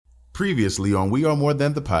Previously on We Are More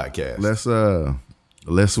Than the Podcast.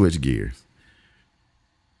 Let's switch gears.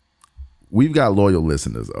 We've got loyal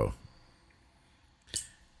listeners though.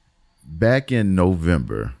 Back in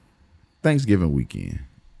November, Thanksgiving weekend,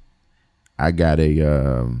 I got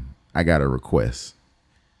a request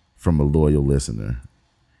from a loyal listener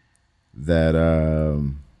that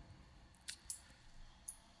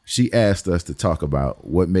she asked us to talk about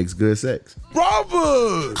what makes good sex.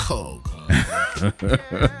 Bravo! Oh, God.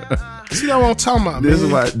 See what I'm talking about, This man.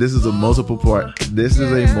 is why this is a multiple part. This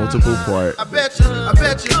is a multiple part. I bet you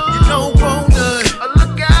don't want none.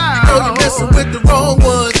 Look out. You know you're messing with the wrong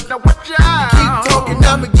ones. Now watch out. Keep talking,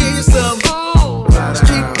 I'ma give you some. Just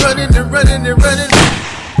keep running and running and running.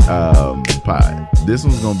 Pod. This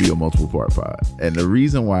one's gonna be a multiple part pod, and the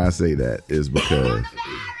reason why I say that is because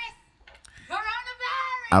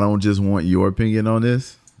I don't just want your opinion on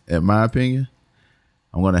this. In my opinion,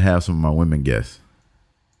 I'm gonna have some of my women guests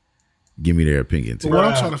give me their opinion too. But what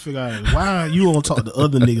I'm trying to figure out is why you don't talk to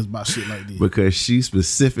other niggas about shit like this? Because she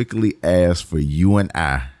specifically asked for you and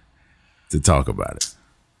I to talk about it.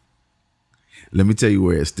 Let me tell you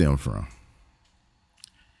where it stemmed from.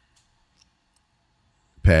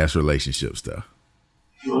 Past relationship stuff.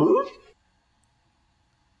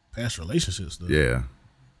 Past relationships, though. Yeah.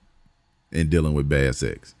 And dealing with bad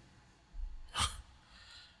sex.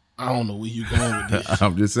 I don't know where you going with this.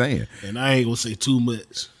 I'm just saying. And I ain't gonna say too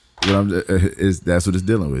much. That's what it's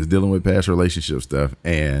dealing with. It's dealing with past relationship stuff.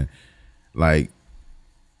 And like,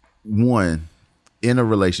 one, in a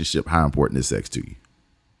relationship, how important is sex to you?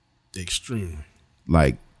 Extreme.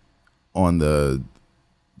 Like, on the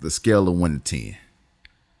scale of 1 to 10.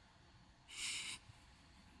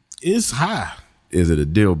 It's high. Is it a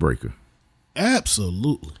deal breaker?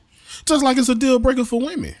 Absolutely. Just like it's a deal breaker for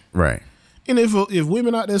women. Right. And if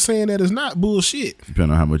women out there saying that it's not, bullshit.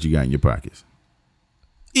 Depending on how much you got in your pockets.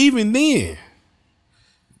 Even then.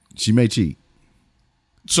 She may cheat.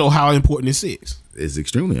 So how important is sex? It's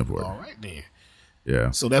extremely important. All right then.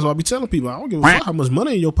 Yeah. So that's why I be telling people, I don't give a fuck how much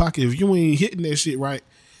money in your pocket. If you ain't hitting that shit right,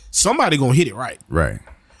 somebody gonna hit it right. Right.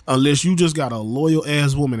 Unless you just got a loyal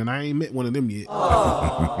ass woman, and I ain't met one of them yet.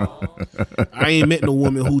 I ain't met no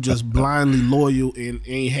woman who just blindly loyal and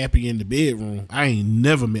ain't happy in the bedroom. I ain't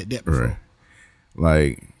never met that before.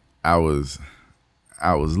 Right. Like, I was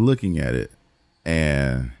looking at it,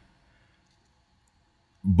 and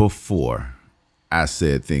before I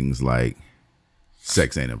said things like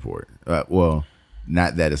sex ain't important. Well,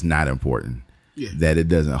 not that it's not important. Yeah. That it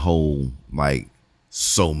doesn't hold like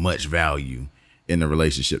so much value in a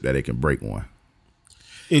relationship that it can break one.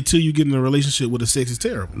 Until you get in a relationship where the sex is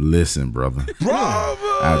terrible. Listen, brother.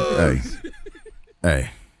 Bravo! Hey,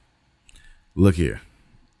 look here.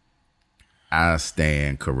 I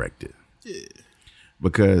stand corrected. Yeah.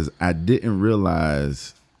 Because I didn't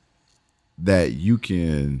realize that you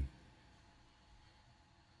can.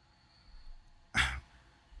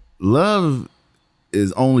 Love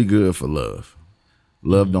is only good for love.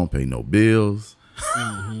 Love don't pay no bills.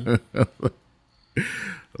 Mm-hmm.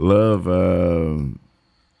 Love,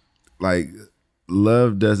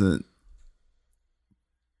 love doesn't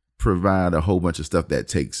provide a whole bunch of stuff that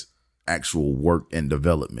takes actual work and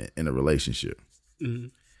development in a relationship. Mm-hmm.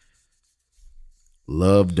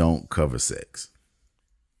 Love don't cover sex.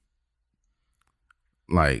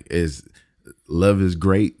 Like, love is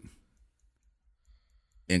great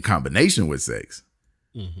in combination with sex,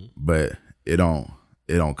 but it don't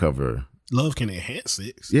cover. Love can enhance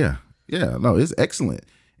sex. Yeah. No, it's excellent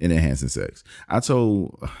in enhancing sex.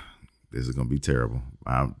 This is gonna be terrible.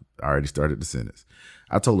 I already started the sentence.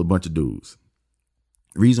 I told a bunch of dudes,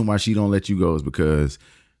 reason why she don't let you go is because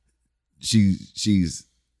she's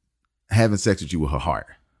having sex with you with her heart,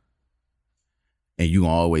 and you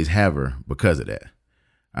gonna always have her because of that.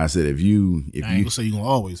 I said, if you ain't gonna say you gonna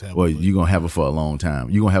always have her. Well, you're gonna have her for a long time.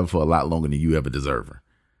 You're gonna have her for a lot longer than you ever deserve her.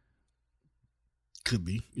 Could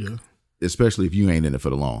be, yeah. Especially if you ain't in it for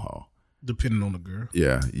the long haul. Depending on the girl.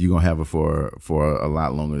 Yeah, you're gonna have her for a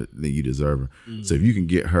lot longer than you deserve her. Mm. So if you can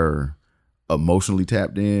get her emotionally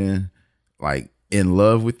tapped in, like in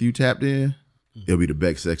love with you tapped in, it'll be the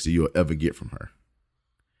best sex that you'll ever get from her.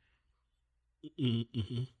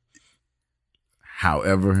 Mm-hmm.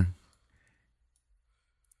 However,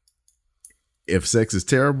 if sex is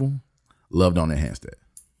terrible, love don't enhance that.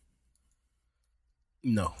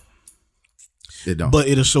 No. It don't. But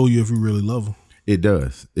it'll show you if you really love them. It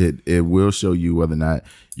does. It will show you whether or not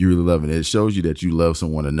you really love it. It shows you that you love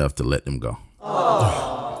someone enough to let them go.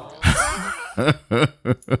 Oh.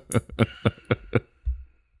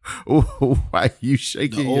 Why you The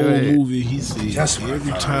shaking old your head? movie, he said,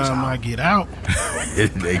 every time I get out,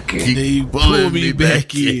 They keep they pull me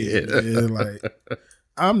back in. Yeah, like,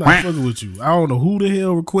 I'm not fucking with you. I don't know who the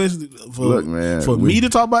hell requested for, Look, man, me to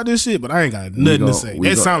talk about this shit, but I ain't got nothing to say.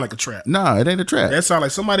 That sound like a trap. Nah, it ain't a trap. That sound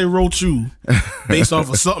like somebody wrote you based off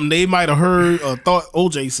of something they might have heard or thought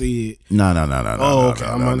OJ said. No. Oh, okay,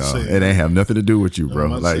 I'm no. about to say. It ain't have nothing to do with you, bro.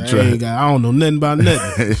 Like, I don't know nothing about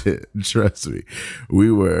nothing. trust me,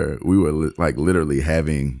 we were like literally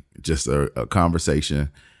having just a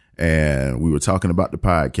conversation, and we were talking about the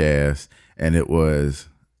podcast, and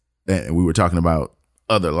we were talking about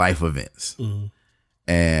other life events,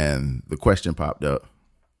 and the question popped up.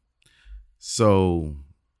 So,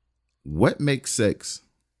 what makes sex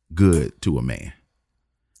good to a man?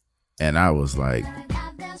 And I was like,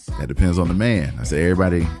 that depends on the man. I said,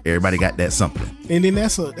 everybody got that something. And then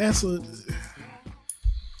that's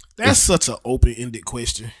such an open-ended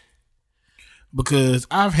question, because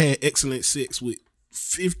I've had excellent sex with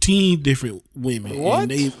 15 different women,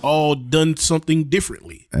 and they've all done something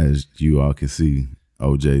differently. As you all can see,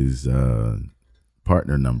 OJ's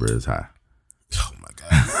partner number is high. Oh my God.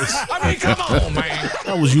 I mean, come on, man.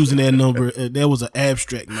 I was using that number. That was an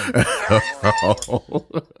abstract number.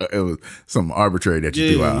 It was some arbitrary that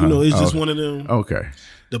you threw out. You know, it's just one of them. Okay.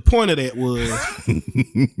 The point of that was,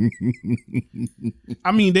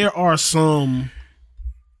 I mean, there are some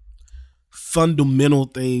fundamental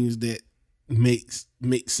things that make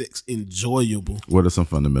sex enjoyable. What are some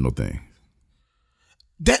fundamental things?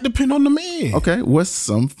 That depend on the man. Okay, what's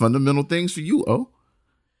some fundamental things for you, O?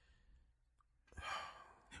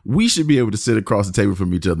 We should be able to sit across the table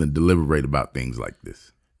from each other and deliberate about things like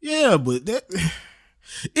this. Yeah, but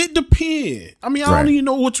it depends. I mean, I don't even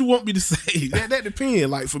know what you want me to say. That depends.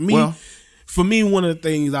 Like for me, one of the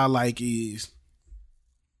things I like is,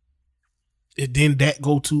 and then that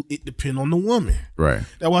go to it depend on the woman. Right.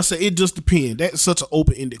 That's why I say it just depends. That's such an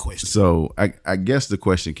open-ended question. So I guess the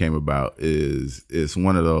question came about is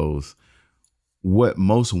one of those, what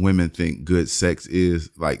most women think good sex is,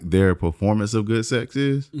 like their performance of good sex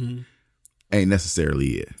is, ain't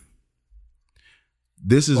necessarily it.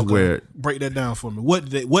 This is where, break that down for me. What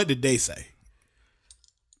did they say?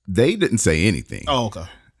 They didn't say anything. Oh, okay.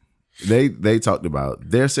 They talked about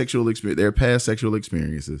their sexual experience, their past sexual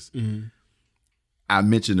experiences. I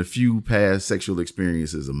mentioned a few past sexual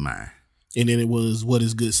experiences of mine. And then it was, what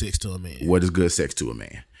is good sex to a man? What is good sex to a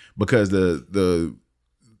man? Because the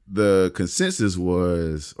consensus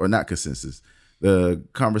was, or not consensus, the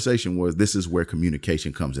conversation was, this is where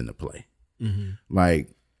communication comes into play.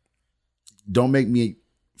 Like, don't make me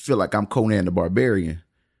feel like I'm Conan the Barbarian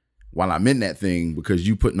while I'm in that thing because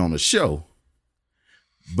you putting on a show.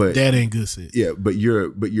 But that ain't good sex. Yeah, but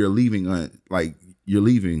you're leaving you're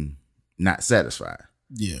leaving not satisfied.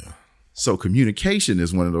 Yeah. So communication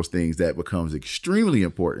is one of those things that becomes extremely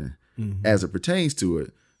important as it pertains to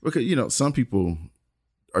it, because some people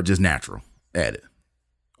are just natural at it.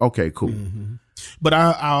 Okay, cool. But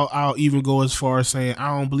I'll even go as far as saying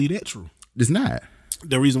I don't believe that's true. It's not.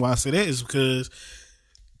 The reason why I say that is because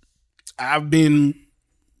I've been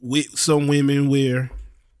with some women where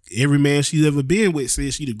every man she's ever been with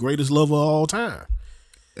says she the greatest lover of all time.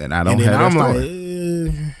 And I don't have that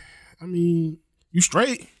story. I mean, you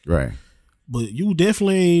straight. Right. But you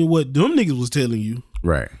definitely ain't what them niggas was telling you.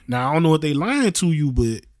 Right. Now, I don't know what they lying to you,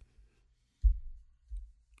 but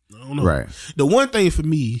I don't know. Right. The one thing for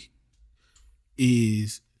me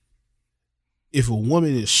is if a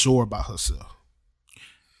woman is sure about herself.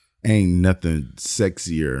 Ain't nothing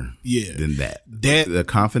sexier than that. The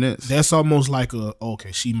confidence. That's almost like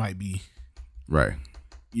okay, she might be. Right.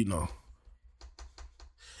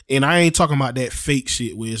 And I ain't talking about that fake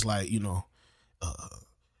shit where it's like, you know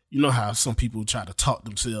how some people try to talk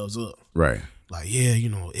themselves up. Right. Like, yeah,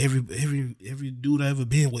 every dude I ever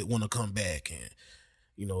been with want to come back, and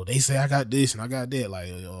they say I got this and I got that. Like,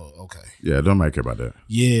 okay. Yeah, don't make care about that.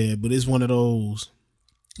 Yeah, but it's one of those,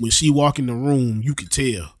 when she walk in the room, you can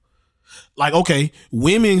tell. Like, okay,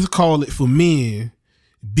 women call it for men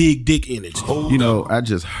big dick energy. I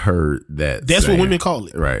just heard that. That's what women call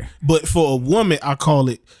it. Right. But for a woman, I call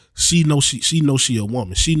it she know she a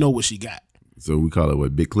woman. She know what she got. So we call it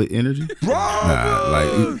what, big clit energy?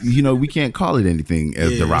 Nah, we can't call it anything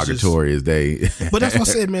as derogatory as they. But that's what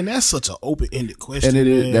I said, man. That's such an open-ended question. And it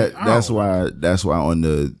is that's why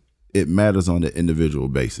it matters on the individual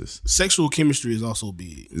basis. Sexual chemistry is also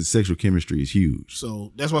big. Sexual chemistry is huge.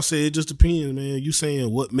 So that's why I said it just depends, man. You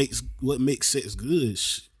saying what makes sex good?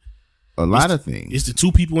 A lot of things. It's the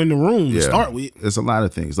two people in the room to start with. It's a lot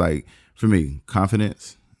of things. Like for me,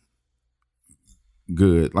 confidence,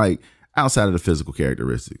 good. Like outside of the physical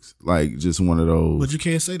characteristics, like just one of those. But you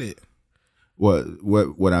can't say that.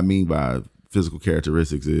 What I mean by physical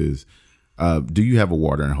characteristics is, do you have a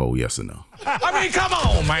watering hole? Yes or no? I mean, come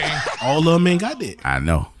on, man. All of them ain't got that. I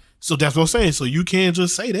know. So that's what I'm saying. So you can't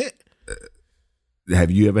just say that.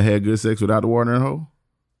 Have you ever had good sex without the watering hole?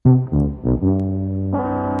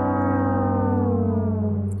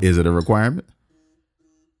 Is it a requirement?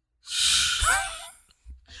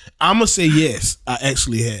 I'm going to say yes, I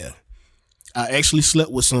actually have. I actually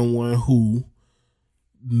slept with someone who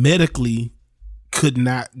medically could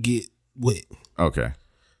not get wet. Okay.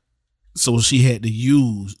 So she had to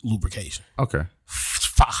use lubrication. Okay.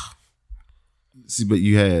 Fuck. See, but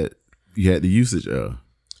you had the usage of.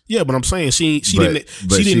 Yeah, but I'm saying she But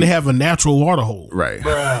didn't have a natural water hole. Right.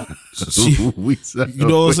 She, you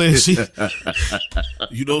know what I'm saying? She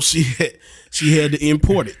had to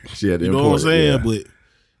import it. She had to you know import what I'm it, saying? yeah.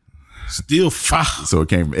 But still fire. So it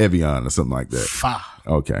came from Evian or something like that. Fire.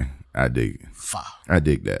 Okay. I dig it. Fire. I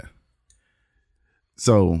dig that.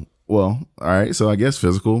 So, well, all right. So I guess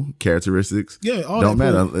physical characteristics Yeah, all don't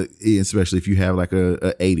that matter, especially if you have like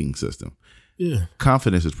a aiding system. Yeah.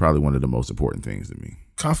 Confidence is probably one of the most important things to me.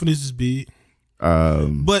 Confidence is big.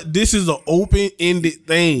 But this is an open-ended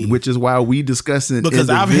thing. Which is why we discussing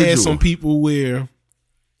because I've had individual. some people where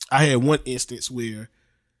I had one instance where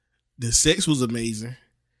the sex was amazing,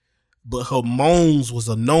 but her moans was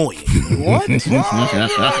annoying. What? Come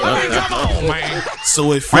on, man.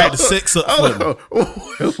 So it fucked the sex up for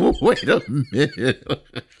me. Wait a minute.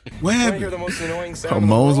 What happened? The most annoying sound Her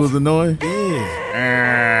moans was annoying?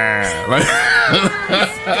 Yeah. Like,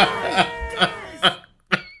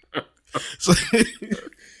 So,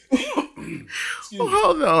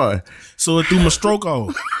 hold on. so it threw my stroke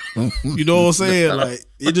off. You know what I'm saying? Like,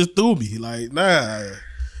 it just threw me. Like, nah.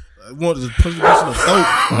 I wanted to punch the bitch in the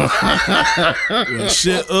throat. Like,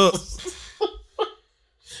 shut up.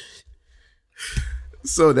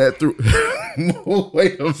 So that threw.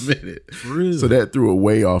 Wait a minute. real. So that threw it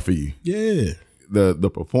way off of you. Yeah. The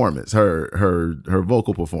performance, her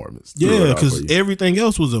vocal performance. threw it Yeah, off because of you. everything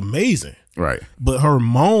else was amazing. Right. But her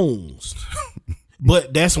moans.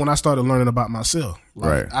 But that's when I started learning about myself.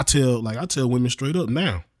 Like, Right. I tell women straight up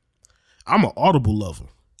now, I'm an audible lover.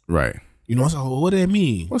 Right. You know what I'm saying? Well, what that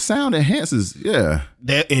mean? Well, sound enhances. Yeah.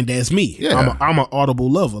 That's me. Yeah. I'm an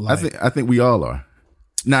audible lover. Like, I think we all are.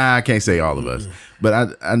 Nah, I can't say all of us,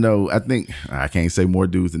 but I know. I think I can't say more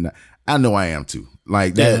dudes than that. I know I am too.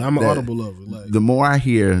 Like that. yeah, I'm an audible lover. Like, The more I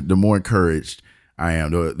hear, the more encouraged I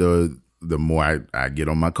am. The more I get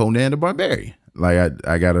on my Conan the Barbarian. Like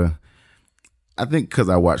I gotta. I think because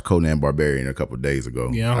I watched Conan Barbarian a couple of days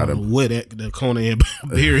ago. yeah, I don't know where the Conan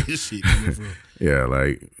Barbarian shit coming from. Yeah,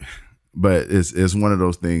 like, but it's one of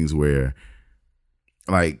those things where,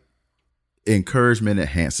 like, encouragement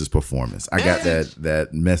enhances performance. I got that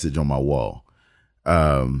message on my wall.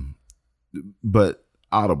 But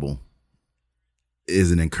audible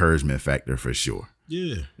is an encouragement factor for sure.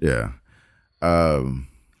 Yeah. Yeah. And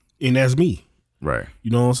that's me. Right. You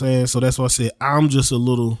know what I'm saying? So that's why I said I'm just a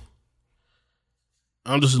little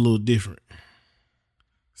different.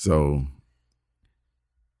 So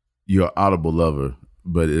you're an audible lover,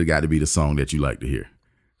 but it got to be the song that you like to hear.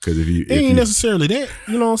 Because if you It ain't necessarily that.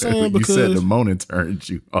 You know what I'm saying? you Because said the moaning turned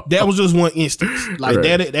you off. that was just one instance. Like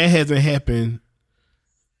Right. that hasn't happened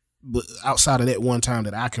but outside of that one time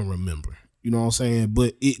that I can remember. You know what I'm saying?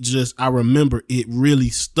 But I remember it really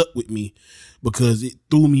stuck with me because it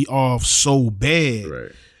threw me off so bad.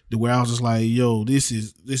 Right. The way I was just like, yo, this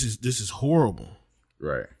is horrible.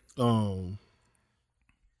 Right.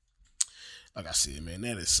 Like I said, man,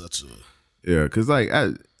 that is such a Yeah, because like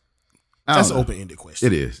I that's don't an know. open-ended question.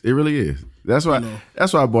 It is. It really is. That's why. You know.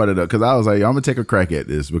 That's why I brought it up because I was like, I'm gonna take a crack at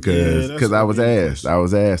this Yeah, because that's I was open-ended asked. I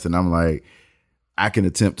was asked, and I'm like, I can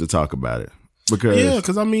attempt to talk about it because Yeah,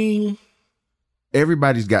 because I mean,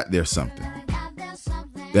 everybody's got their something.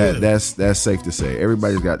 That's safe to say.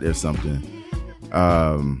 Everybody's got their something.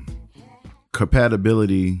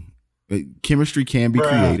 Compatibility, chemistry can be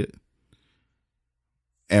created.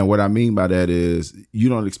 And what I mean by that is you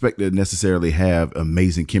don't expect to necessarily have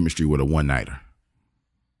amazing chemistry with a one-nighter.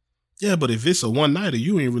 yeah, but if it's a one-nighter,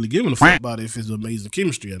 you ain't really giving a fuck about if it's amazing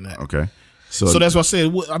chemistry or not. Okay. So that's why I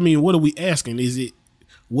said, what are we asking? Is it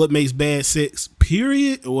what makes bad sex,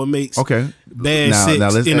 period, or what makes bad sex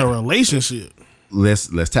let's in a relationship? Let's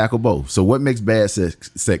tackle both. So what makes bad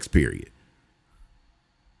sex period?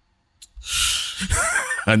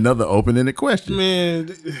 Another open-ended question.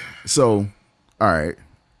 Man, So, all right.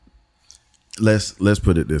 Let's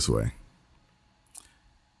put it this way.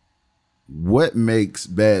 What makes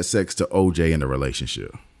bad sex to OJ in a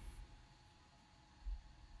relationship?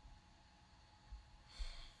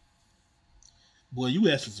 Boy, you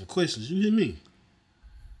asking some questions. You hear me?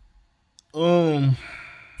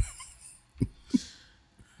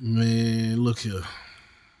 Man, look here.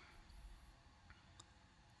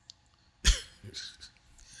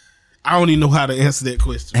 I don't even know how to answer that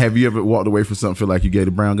question. Have you ever walked away from something feel like you gave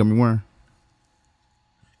the brown gummy worm?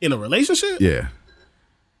 In a relationship? Yeah.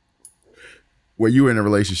 Where you were in a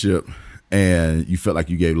relationship and you felt like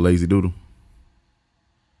you gave the lazy doodle?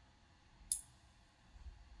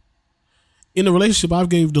 In a relationship, I've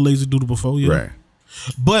gave the lazy doodle before, yeah. Right.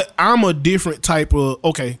 But I'm a different type of,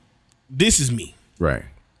 okay, this is me. Right.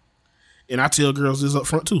 And I tell girls this up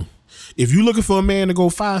front too. If you looking for a man to go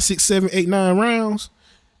 5, 6, 7, 8, 9 rounds,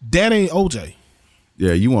 that ain't OJ.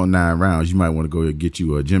 Yeah, you want 9 rounds, you might want to go get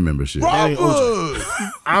you a gym membership. That ain't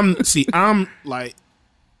OJ. I'm like,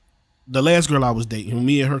 the last girl I was dating,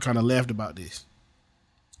 me and her kind of laughed about this.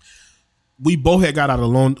 We both had got out of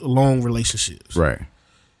long relationships. Right.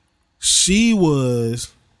 She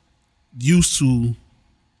was used to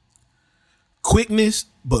quickness,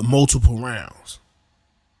 but multiple rounds.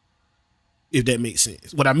 If that makes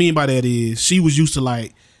sense. What I mean by that is she was used to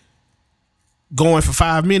like going for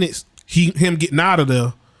 5 minutes, him getting out of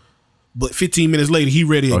there, but 15 minutes later he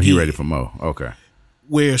ready again. Oh, he ready for more. Okay.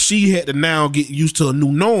 Where she had to now get used to a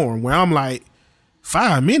new norm where I'm like,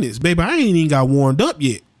 5 minutes, baby, I ain't even got warmed up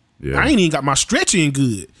yet. Yeah. I ain't even got my stretching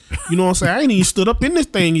good. You know what I'm saying? I ain't even stood up in this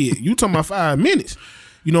thing yet. You talking about 5 minutes.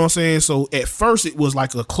 You know what I'm saying? So at first it was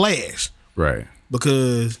like a clash. Right.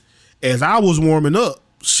 Because as I was warming up,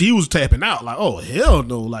 she was tapping out like, oh, hell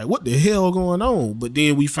no. Like, what the hell going on? But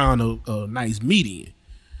then we found a nice median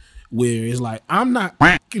where it's like, I'm not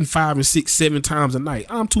f***ing 5 and 6, 7 times a night.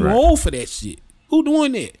 I'm too old for that shit. Who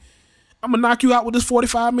doing that? I'm going to knock you out with this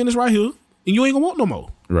 45 minutes right here, and you ain't going to want no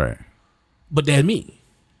more. Right. But that's me.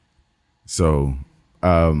 So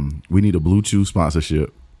we need a Blue Chew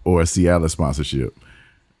sponsorship or a Cialis sponsorship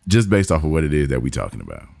just based off of what it is that we talking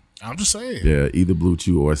about. I'm just saying. Yeah, either Blue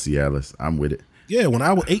Chew or Cialis. I'm with it. Yeah, when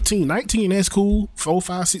I was 18, 19, that's cool. 4,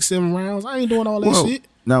 5, 6, 7 rounds. I ain't doing all that shit.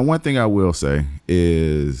 Now, one thing I will say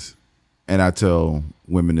is, and I tell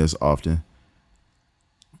women this often,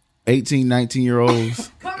 18,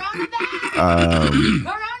 19-year-olds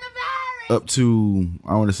up to,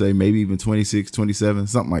 I want to say maybe even 26, 27,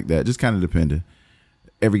 something like that. Just kind of depending.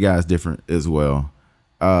 Every guy's different as well.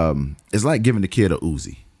 It's like giving the kid a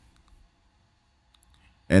Uzi.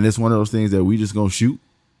 And it's one of those things that we just gonna shoot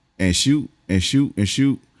and shoot and shoot and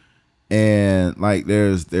shoot. And like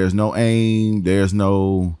there's no aim, there's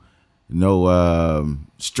no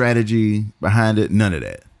strategy behind it, none of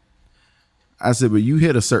that. I said, but you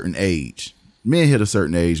hit a certain age. Men hit a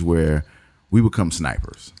certain age where we become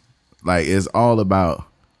snipers. Like it's all about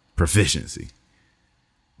proficiency.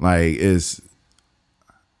 Like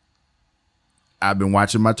I've been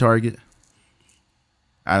watching my target.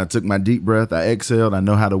 I took my deep breath. I exhaled. I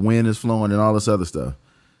know how the wind is flowing and all this other stuff.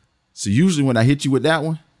 So usually when I hit you with that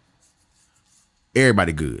one,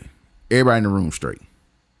 everybody good. Everybody in the room straight.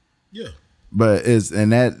 Yeah. But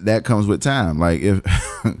that comes with time. Like if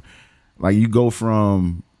like you go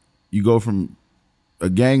from a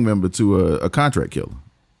gang member to a contract killer.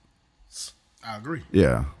 I agree.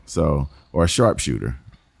 Yeah. So, or a sharpshooter.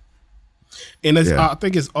 And Yeah. I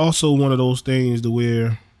think it's also one of those things to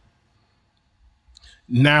where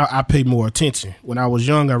now I pay more attention. When I was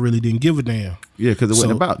young, I really didn't give a damn. Yeah, because it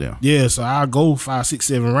wasn't So, about them. Yeah, so I go 5, 6,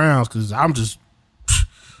 7 rounds because I'm just,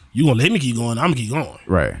 you gonna let me keep going, I'm gonna keep going.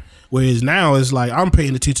 Right. Whereas now it's like I'm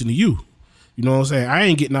paying attention to you. You know what I'm saying? I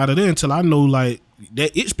ain't getting out of there until I know like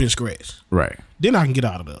that itch been scratched. Right. Then I can get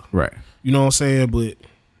out of there. Right. You know what I'm saying? But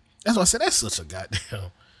that's why I said that's such a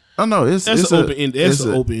goddamn. Oh no, it's That's it's an a- open-ended- it's that's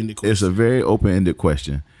an a- open-ended question. It's a very open-ended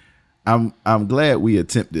question. I'm glad we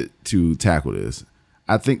attempted to tackle this.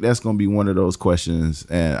 I think that's going to be one of those questions,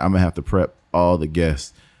 and I'm gonna have to prep all the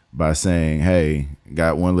guests by saying, "Hey,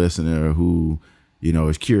 got one listener who,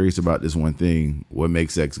 is curious about this one thing. What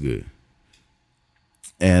makes sex good?"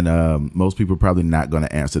 And most people are probably not going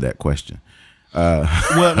to answer that question.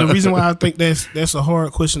 Well, the reason why I think that's a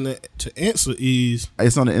hard question to answer is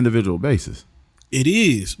It's on an individual basis. it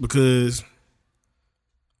is because,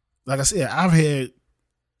 like I said, I've had.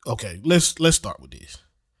 Okay, let's start with this.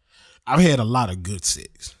 I've had a lot of good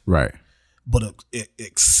sex, Right. but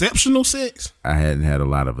exceptional sex. I hadn't had a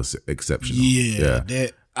lot of exceptional. Yeah,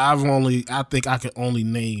 that I think I can only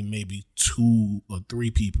name maybe 2 or 3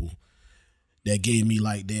 people that gave me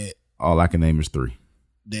like that. All I can name is 3.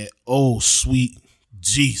 That oh sweet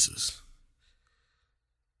Jesus.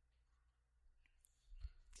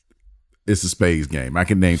 It's a spades game. I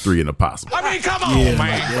can name 3 in a possible. I mean, come on, Yeah, man.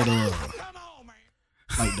 like that.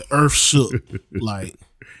 Like the earth shook. Like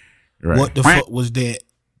Right. What the fuck was that?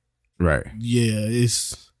 Right. Yeah,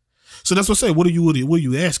 it's so that's what I say. What are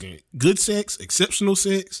you asking? Good sex, exceptional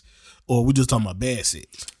sex, or we just talking about bad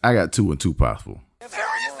sex? I got 2 and 2 possible.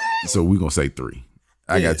 So we're gonna say 3.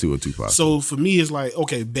 I got 2 and 2 possible. So for me, it's like,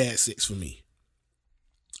 okay, bad sex for me.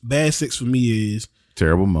 Bad sex for me is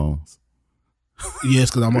Terrible moans. yes,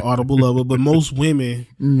 because I'm an audible lover, but most women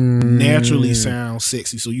naturally sound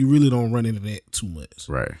sexy, so you really don't run into that too much.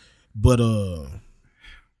 Right. But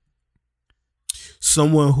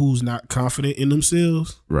someone who's not confident in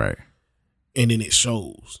themselves, Right. and then it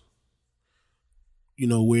shows. You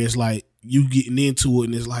know, where it's like you getting into it,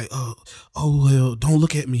 and it's like, oh well, don't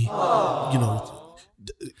look at me. You know,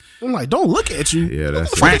 I'm like, don't look at you. Yeah, that's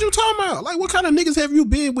what the fuck are you talking about? Like, what kind of niggas have you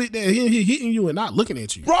been with that hitting you and not looking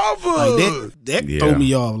at you? Bravo! Like that Yeah. throw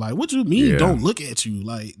me off. Like, what you mean? Yeah. Don't look at you?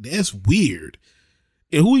 Like, that's weird.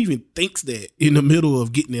 And who even thinks that in the middle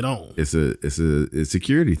of getting it on? It's a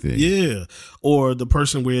security thing. Yeah. Or the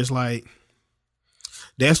person where it's like,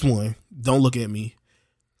 that's one. Don't look at me.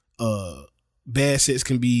 Bad sex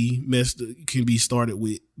can be started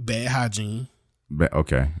with bad hygiene.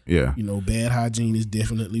 Okay. Yeah. You know, bad hygiene is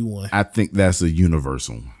definitely one. I think that's a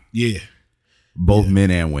universal. Yeah. Both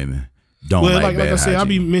men and women don't Well, like like bad I said, I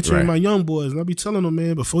be hygiene. mentoring Right. my young boys, and I be telling them,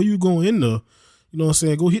 man, before you go in there, you know what I'm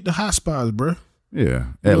saying, go hit the hot spots, bro. Yeah.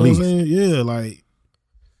 You At know least. what I'm saying? Yeah, like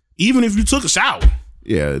even if you took a shower,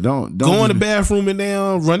 Yeah. Don't go in the just- bathroom and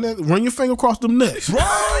down, run your finger across them nuts. Come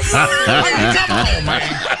on,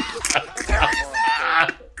 man.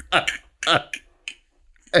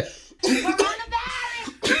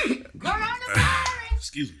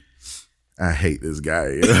 Excuse me. I hate this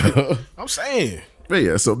guy. I'm saying, But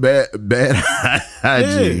yeah, so bad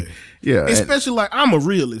hygiene. Yeah. and- especially like I'm a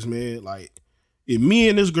realist, man. Like if me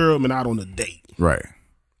and this girl been out on a date, right.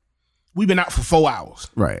 we've been out for 4 hours.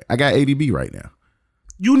 Right. I got ADB right now.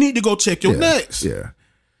 You need to go check your Yeah. nuts. Yeah.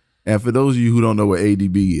 And for those of you who don't know what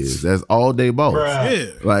ADB is, that's all day balls. Yeah.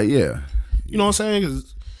 Like, yeah. You know what I'm saying?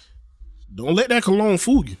 'Cause don't let that cologne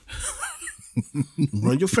fool you.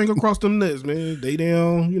 Run your finger across them nuts, man. They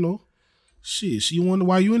down, you know. Shit, she wonder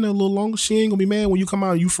why you in there a little longer. She ain't gonna be mad when you come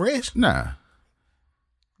out and you fresh. Nah.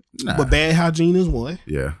 But bad hygiene is one.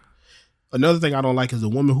 Yeah. Another thing I don't like is a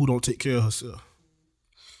woman who don't take care of herself.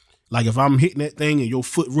 Like if I'm hitting that thing and your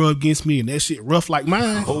foot rub against me and that shit rough like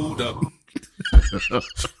mine, Hold up.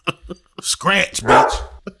 scratch, bitch.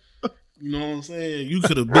 You know what I'm saying? You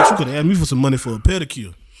could have asked me for some money for a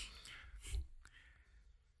pedicure.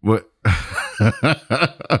 What? You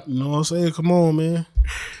know what I'm saying? Come on, man.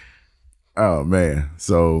 Oh man.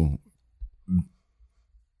 So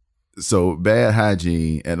bad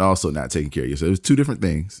hygiene and also not taking care of yourself. It's 2 different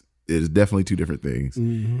things. It is definitely 2 different things.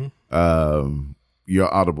 Mm-hmm. You're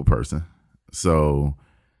an audible person. So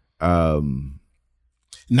Not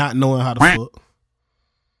knowing how to fuck.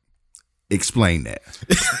 explain that.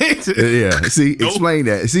 Yeah. See, explain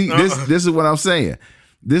that. See, this is what I'm saying.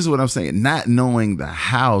 This is what I'm saying. Not knowing the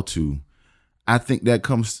how to, I think that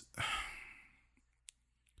comes.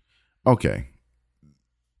 Okay.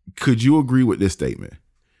 Could you agree with this statement?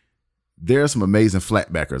 There are some amazing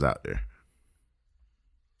flatbackers out there.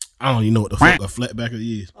 I don't even know what the fuck a flatbacker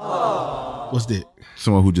is. What's that?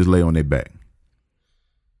 Someone who just lay on their back.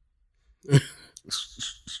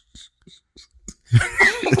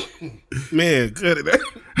 Man, cut it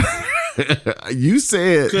out. You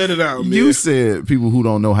said Cut it out, man. You said people who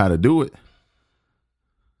don't know how to do it.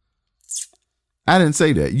 I didn't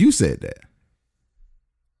say that. You said that.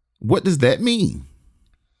 What does that mean?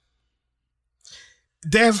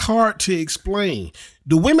 That's hard to explain.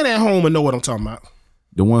 The women at home will know what I'm talking about.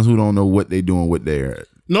 The ones who don't know what they're doing, what they're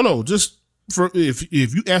No, just for if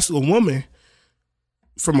you ask a woman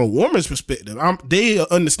from a woman's perspective, they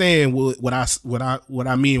understand what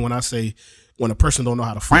I mean when I say when a person don't know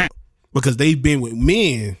how to fuck, because they've been with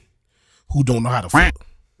men who don't know how to fuck,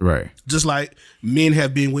 right. just like men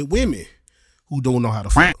have been with women who don't know how to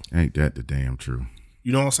fuck. Ain't that the damn truth?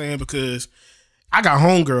 You know what I'm saying? Because I got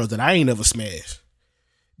homegirls that I ain't never smashed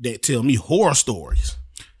that tell me horror stories.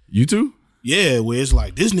 You too? Yeah, where it's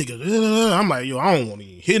like, this nigga, I'm like, yo, I don't want to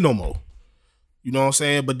even hit no more. You know what I'm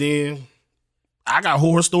saying? But then I got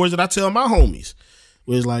horror stories that I tell my homies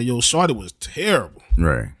where it's like, yo, shorty was terrible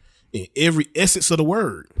Right. in every essence of the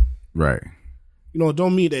word. Right. You know, it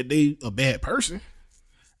don't mean that they a bad person.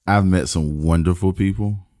 I've met some wonderful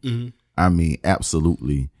people. Mm-hmm. I mean,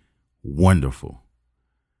 absolutely wonderful.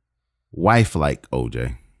 Wife like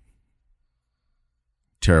OJ.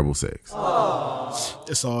 Terrible sex.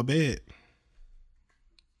 It's all bad.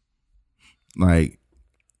 Like,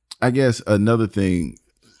 I guess another thing.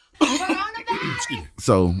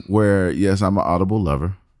 So where, yes, I'm an audible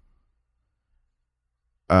lover.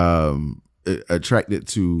 attracted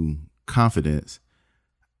to confidence,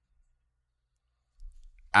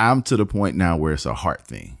 I'm to the point now where it's a heart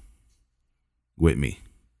thing with me.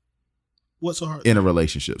 What's a heart in a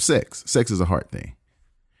relationship? Sex is a heart thing,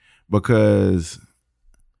 because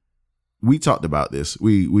we talked about this.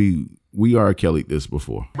 We R. Kelly'd this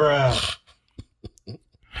before. Bruh.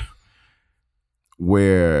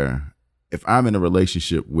 Where if I'm in a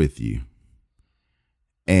relationship with you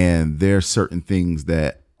and there's certain things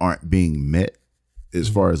that aren't being met as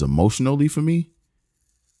far as emotionally for me,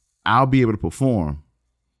 I'll be able to perform,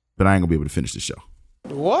 but I ain't gonna be able to finish the show.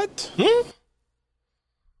 What?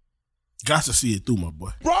 Got to see it through, my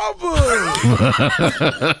boy.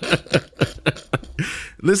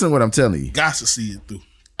 Listen to what I'm telling you. Got to see it through.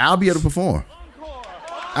 I'll be able to perform.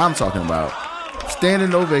 I'm talking about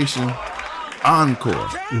standing ovation, encore.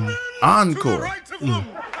 Encore.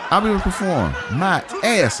 I'll be able to perform my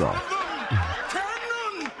ass off.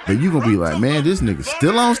 But you gonna be like, man, this nigga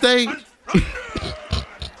still on stage?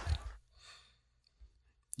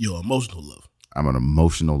 You're an emotional lover. I'm an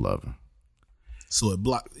emotional lover. So it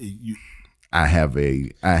blocked you. I have a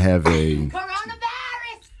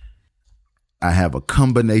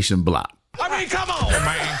combination block. I mean, come on,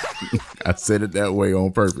 man. I said it that way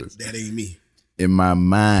on purpose. That ain't me. In my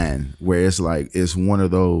mind, where it's like, it's one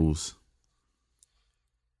of those,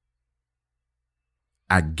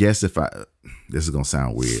 I guess this is gonna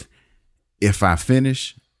sound weird. If I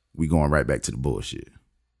finish, we going right back to the bullshit.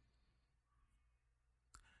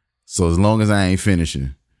 So as long as I ain't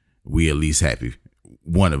finishing, we at least happy.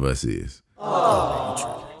 One of us is.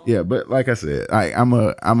 Oh. Yeah, but like I said, I'm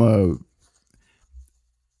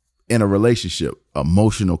in a relationship,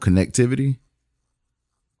 emotional connectivity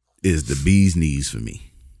is the bee's knees for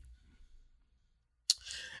me.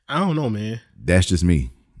 I don't know, man. That's just me.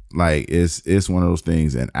 Like it's one of those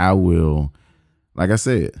things, and I will, like I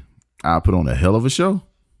said, I'll put on a hell of a show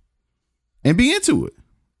and be into it.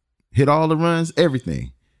 Hit all the runs,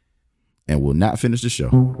 everything, and will not finish the show.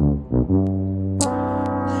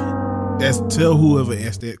 Tell whoever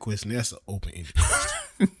asked that question. That's an open-ended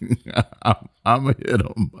question. I'm gonna hit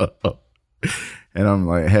them up, and I'm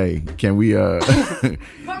like, "Hey, can we narrow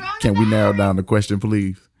down the question,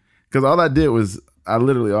 please?" Because all I did was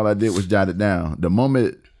jot it down. The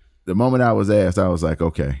moment I was asked, I was like,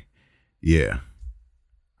 "Okay, yeah,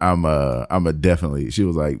 I'm a definitely." She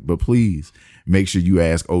was like, "But please make sure you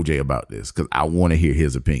ask OJ about this because I want to hear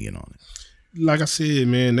his opinion on it." Like I said,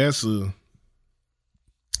 man, that's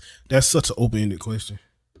such an open-ended question.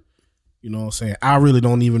 You know what I'm saying? I really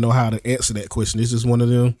don't even know how to answer that question. It's just one of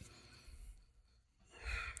them.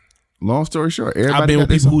 Long story short, everybody I've been with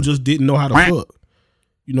people who just didn't know how to fuck.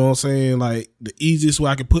 You know what I'm saying? Like, the easiest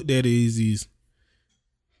way I can put that is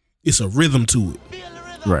it's a rhythm to it.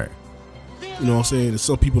 Right. You know what I'm saying? And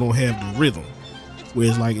some people don't have the rhythm.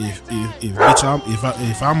 Whereas, like,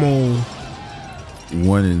 if I'm on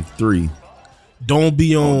 1 and 3, don't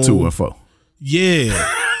be on 2 and 4.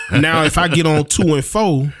 Yeah. Now, if I get on 2 and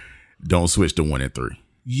 4, don't switch to 1 and 3.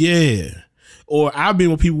 Yeah. Or I've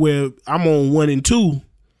been with people where I'm on 1 and 2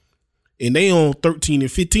 and they on 13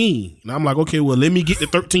 and 15. And I'm like, okay, well, let me get to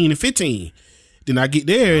 13 and 15. Then I get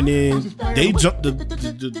there and then they jump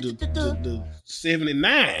the 7 and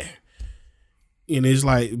 9. And it's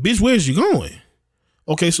like, bitch, where's you going?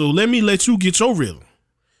 Okay, so let you get your rhythm.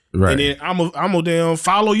 Right. And then I'm a damn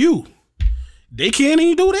follow you. They can't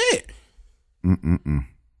even do that. Mm-mm-mm.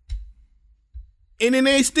 And then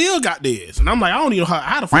they still got theirs. And I'm like, I don't even know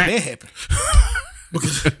how the fuck that happened.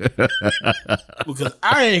 because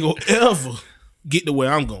I ain't gonna ever get to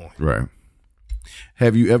where I'm going. Right.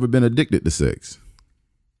 Have you ever been addicted to sex?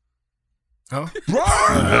 Huh?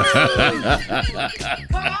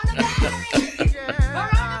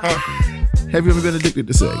 Have you ever been addicted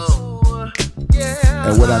to sex?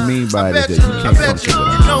 And what I mean by it is that you can't function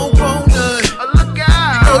without it. You don't want none. Look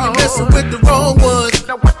out. You know you're messing with the wrong ones.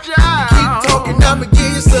 Now watch out. Keep talking, I'ma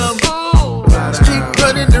give you some. Just keep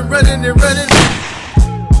running and running and running